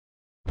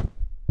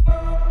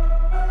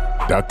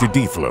Dr.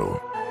 D-Flo.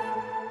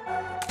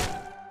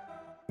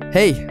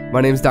 Hey,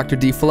 my name is Dr.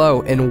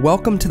 D-Flo, and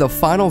welcome to the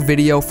final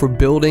video for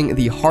building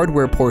the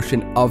hardware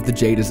portion of the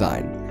J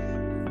design.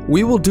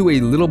 We will do a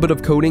little bit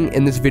of coding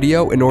in this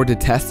video in order to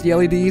test the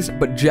LEDs,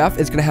 but Jeff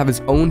is going to have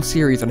his own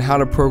series on how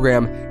to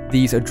program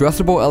these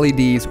addressable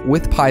LEDs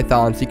with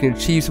Python so you can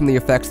achieve some of the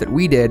effects that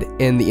we did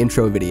in the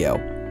intro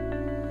video.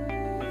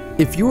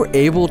 If you were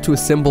able to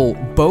assemble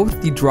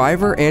both the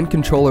driver and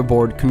controller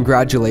board,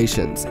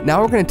 congratulations.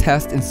 Now we're going to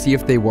test and see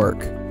if they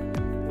work.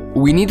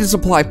 We need to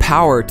supply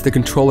power to the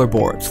controller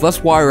board, so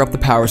let's wire up the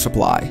power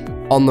supply.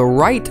 On the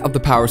right of the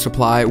power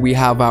supply, we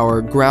have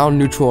our ground,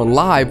 neutral, and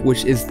live,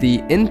 which is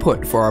the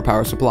input for our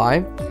power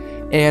supply.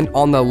 And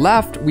on the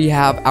left, we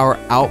have our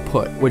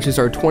output, which is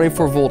our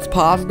 24 volts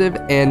positive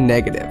and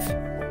negative.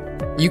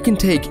 You can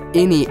take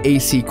any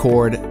AC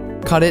cord,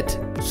 cut it,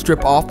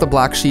 strip off the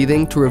black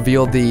sheathing to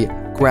reveal the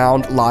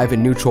ground, live,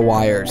 and neutral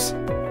wires.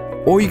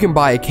 Or you can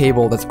buy a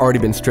cable that's already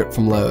been stripped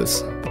from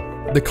Lowe's.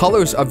 The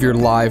colors of your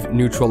live,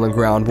 neutral, and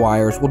ground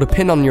wires will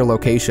depend on your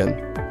location.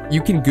 You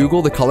can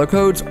Google the color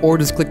codes or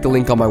just click the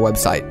link on my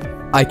website.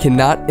 I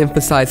cannot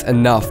emphasize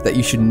enough that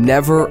you should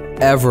never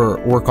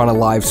ever work on a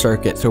live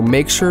circuit, so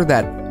make sure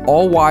that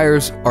all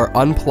wires are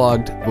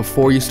unplugged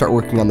before you start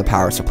working on the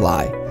power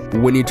supply.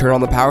 When you turn on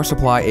the power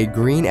supply, a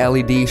green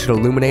LED should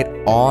illuminate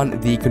on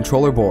the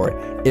controller board.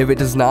 If it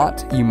does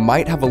not, you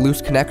might have a loose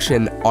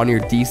connection on your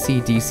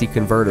DC-DC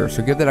converter,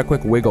 so give that a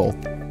quick wiggle.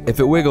 If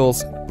it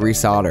wiggles,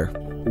 resolder.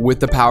 With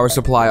the power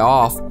supply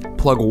off,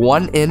 plug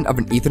one end of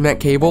an Ethernet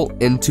cable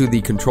into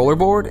the controller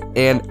board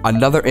and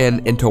another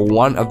end into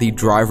one of the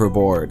driver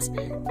boards.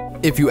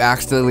 If you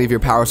accidentally leave your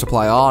power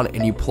supply on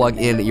and you plug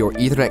in your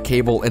Ethernet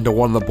cable into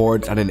one of the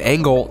boards at an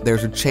angle,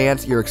 there's a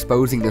chance you're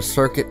exposing the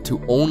circuit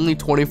to only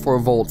 24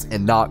 volts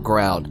and not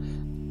ground.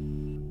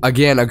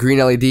 Again, a green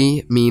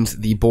LED means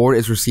the board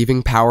is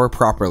receiving power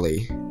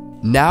properly.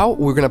 Now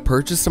we're going to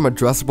purchase some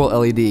addressable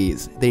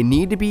LEDs. They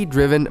need to be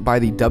driven by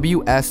the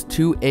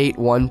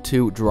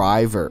WS2812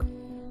 driver.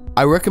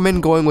 I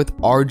recommend going with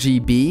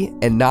RGB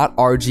and not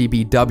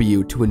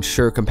RGBW to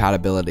ensure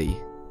compatibility.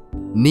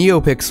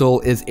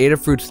 NeoPixel is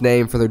Adafruit's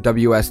name for their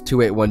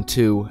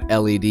WS2812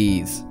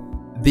 LEDs.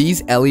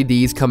 These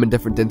LEDs come in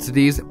different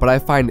densities, but I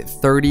find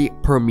 30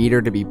 per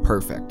meter to be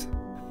perfect.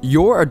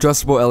 Your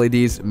addressable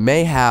LEDs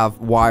may have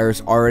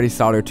wires already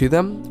soldered to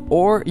them,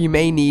 or you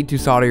may need to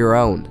solder your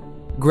own.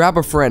 Grab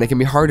a friend, it can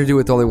be hard to do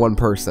with only one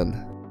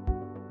person.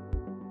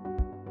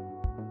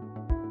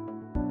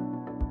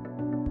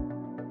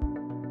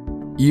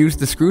 Use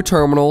the screw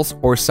terminals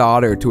or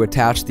solder to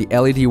attach the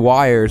LED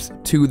wires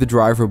to the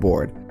driver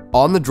board.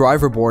 On the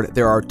driver board,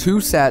 there are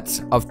two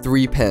sets of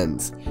 3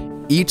 pins.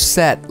 Each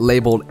set,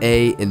 labeled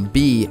A and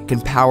B, can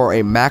power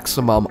a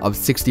maximum of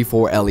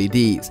 64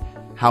 LEDs.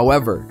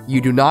 However, you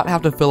do not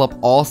have to fill up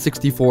all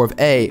 64 of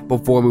A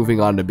before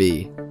moving on to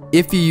B.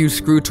 If you use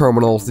screw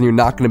terminals, then you're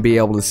not going to be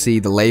able to see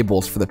the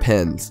labels for the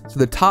pins. So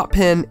the top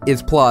pin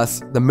is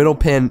plus, the middle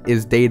pin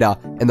is data,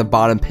 and the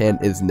bottom pin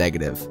is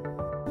negative.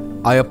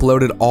 I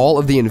uploaded all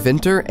of the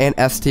inventor and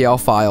STL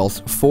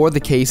files for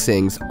the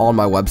casings on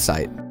my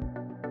website.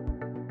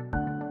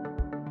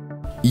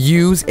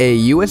 Use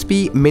a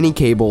USB mini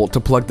cable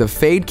to plug the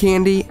fade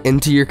candy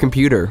into your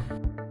computer.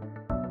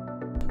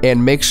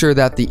 And make sure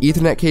that the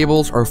Ethernet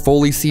cables are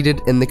fully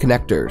seated in the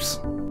connectors.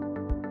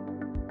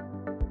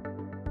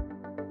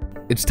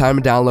 It's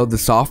time to download the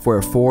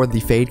software for the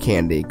fade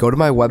candy. Go to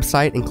my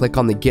website and click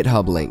on the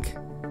GitHub link.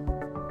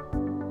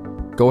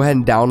 Go ahead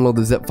and download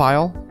the zip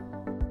file.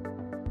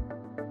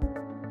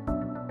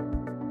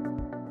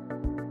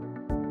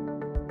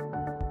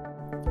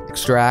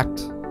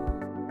 Extract.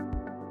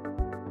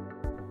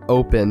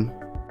 Open.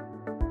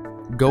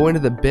 Go into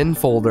the bin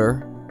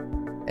folder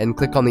and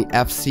click on the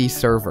FC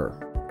server.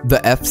 The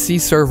FC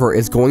server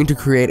is going to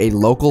create a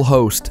local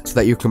host so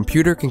that your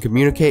computer can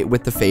communicate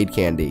with the fade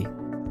candy.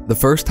 The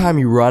first time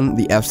you run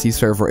the FC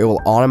server, it will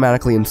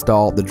automatically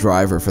install the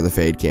driver for the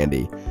fade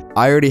candy.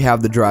 I already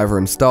have the driver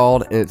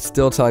installed and it's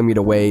still telling me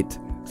to wait,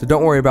 so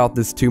don't worry about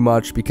this too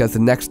much because the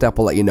next step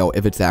will let you know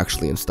if it's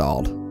actually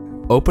installed.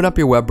 Open up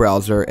your web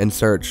browser and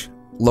search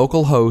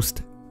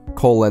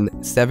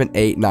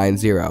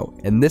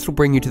localhost:7890, and this will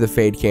bring you to the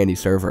fade candy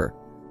server.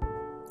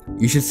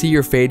 You should see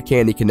your fade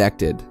candy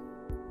connected.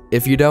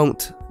 If you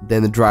don't,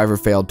 then the driver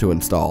failed to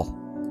install.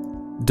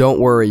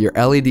 Don't worry, your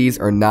LEDs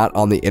are not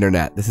on the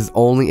internet. This is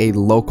only a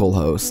local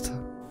host.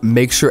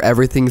 Make sure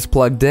everything's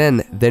plugged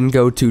in, then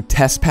go to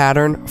test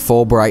pattern,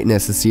 full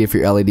brightness to see if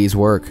your LEDs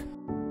work.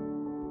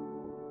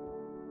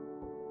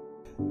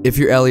 If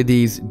your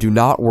LEDs do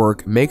not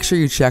work, make sure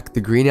you check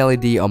the green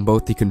LED on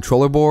both the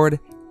controller board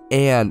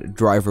and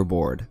driver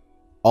board.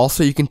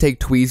 Also, you can take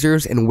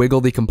tweezers and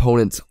wiggle the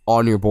components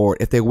on your board.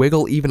 If they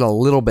wiggle even a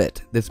little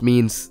bit, this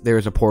means there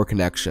is a poor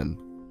connection.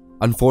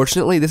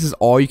 Unfortunately, this is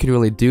all you can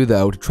really do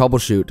though to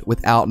troubleshoot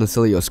without an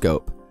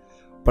oscilloscope.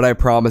 But I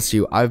promise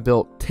you, I've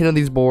built 10 of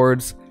these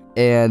boards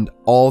and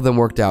all of them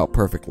worked out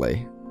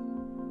perfectly.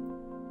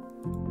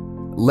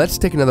 Let's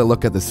take another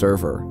look at the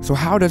server. So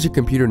how does your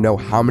computer know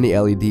how many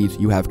LEDs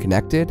you have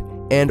connected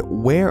And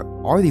where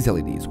are these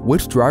LEDs?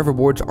 Which driver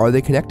boards are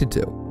they connected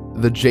to?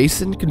 The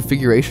JSON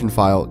configuration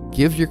file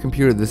gives your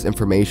computer this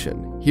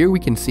information. Here we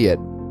can see it.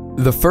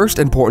 The first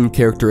important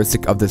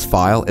characteristic of this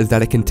file is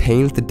that it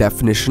contains the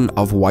definition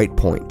of white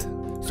point.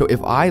 So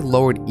if I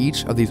lowered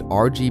each of these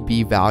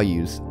RGB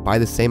values by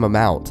the same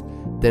amount,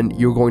 then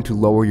you're going to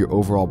lower your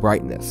overall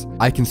brightness.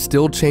 I can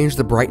still change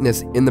the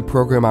brightness in the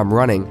program I'm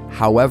running.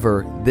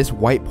 However, this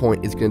white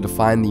point is going to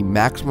define the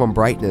maximum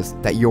brightness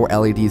that your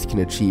LEDs can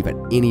achieve at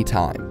any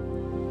time.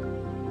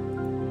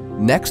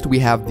 Next, we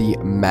have the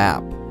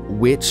map,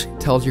 which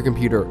tells your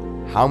computer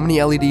how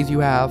many LEDs you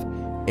have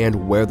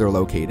and where they're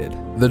located.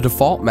 The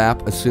default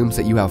map assumes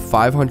that you have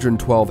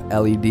 512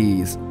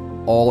 LEDs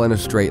all in a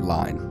straight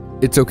line.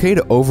 It's okay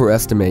to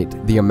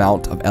overestimate the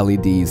amount of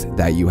LEDs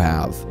that you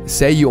have.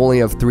 Say you only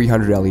have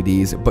 300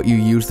 LEDs, but you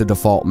use the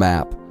default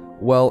map.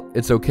 Well,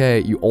 it's okay,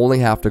 you only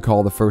have to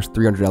call the first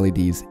 300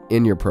 LEDs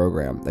in your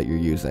program that you're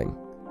using.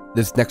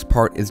 This next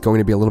part is going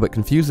to be a little bit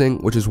confusing,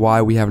 which is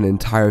why we have an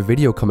entire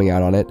video coming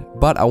out on it,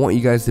 but I want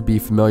you guys to be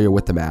familiar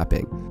with the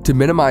mapping. To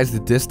minimize the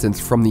distance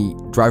from the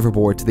driver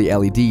board to the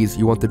LEDs,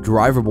 you want the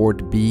driver board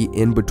to be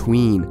in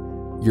between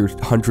your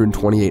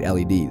 128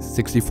 LEDs,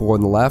 64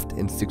 on the left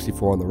and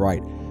 64 on the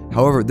right.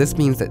 However, this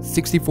means that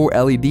 64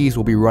 LEDs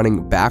will be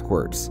running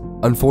backwards.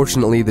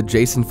 Unfortunately, the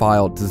JSON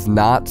file does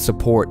not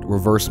support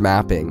reverse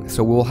mapping,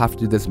 so we'll have to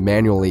do this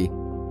manually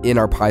in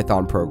our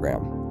Python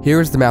program.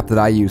 Here's the map that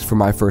I used for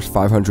my first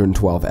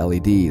 512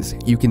 LEDs.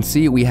 You can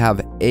see we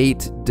have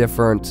 8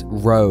 different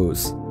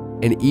rows,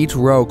 and each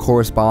row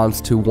corresponds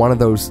to one of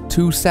those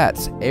 2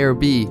 sets, A or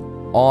B,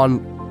 on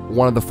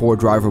one of the 4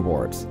 driver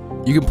boards.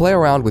 You can play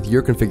around with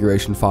your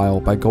configuration file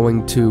by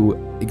going to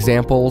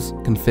Examples,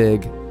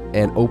 Config,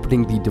 and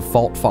opening the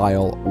default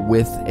file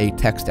with a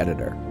text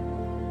editor.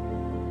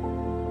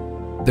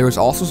 There is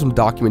also some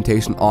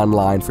documentation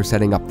online for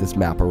setting up this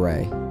map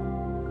array.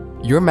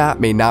 Your map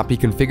may not be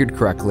configured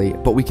correctly,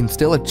 but we can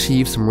still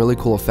achieve some really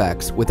cool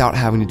effects without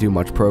having to do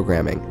much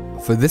programming.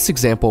 For this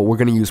example, we're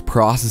going to use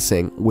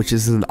processing, which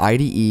is an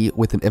IDE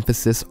with an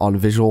emphasis on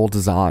visual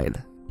design.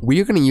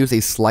 We are going to use a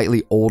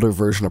slightly older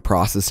version of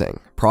processing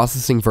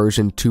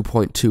version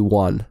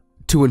 2.21.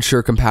 to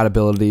ensure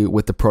compatibility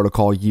with the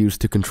protocol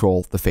used to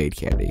control the fade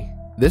candy.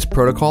 This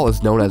protocol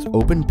is known as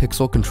Open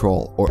Pixel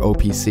Control, or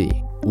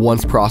OPC.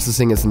 Once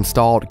processing is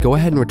installed, go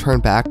ahead and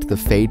return back to the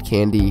fade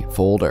candy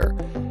folder.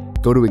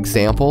 Go to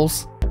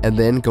Examples, and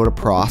then go to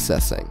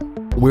Processing.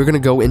 We're going to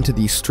go into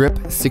the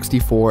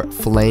Strip64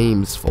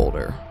 Flames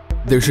folder.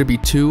 There should be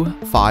 2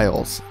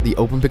 files, the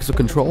Open Pixel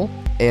Control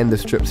and the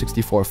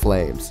Strip64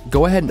 Flames.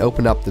 Go ahead and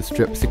open up the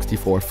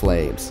Strip64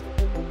 Flames.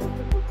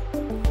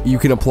 You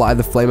can apply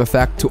the flame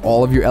effect to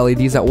all of your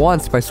LEDs at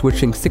once by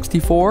switching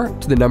 64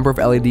 to the number of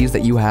LEDs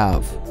that you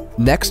have.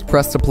 Next,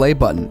 press the play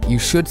button. You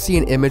should see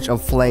an image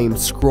of flame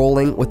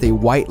scrolling with a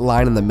white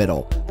line in the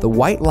middle. The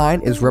white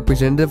line is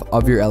representative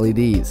of your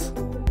LEDs.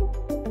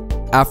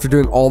 After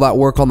doing all that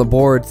work on the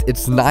boards,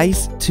 it's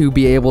nice to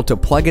be able to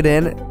plug it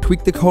in,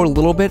 tweak the code a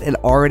little bit, and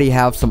already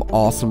have some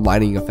awesome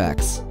lighting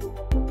effects.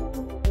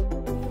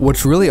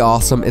 What's really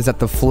awesome is that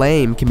the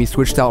flame can be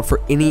switched out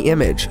for any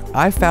image.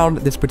 I found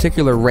this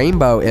particular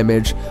rainbow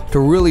image to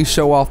really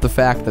show off the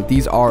fact that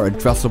these are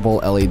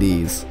addressable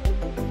LEDs.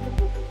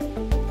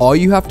 All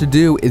you have to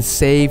do is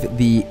save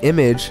the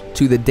image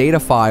to the data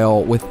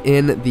file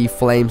within the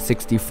Flame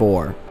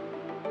 64.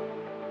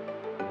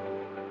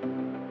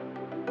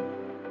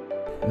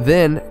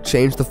 Then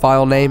change the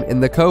file name in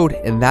the code,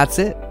 and that's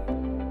it.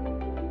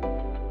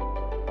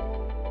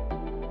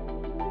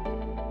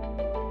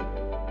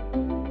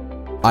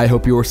 I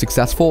hope you were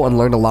successful and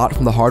learned a lot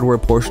from the hardware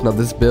portion of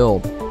this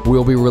build.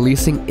 We'll be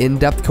releasing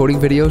in-depth coding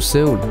videos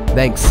soon.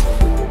 Thanks.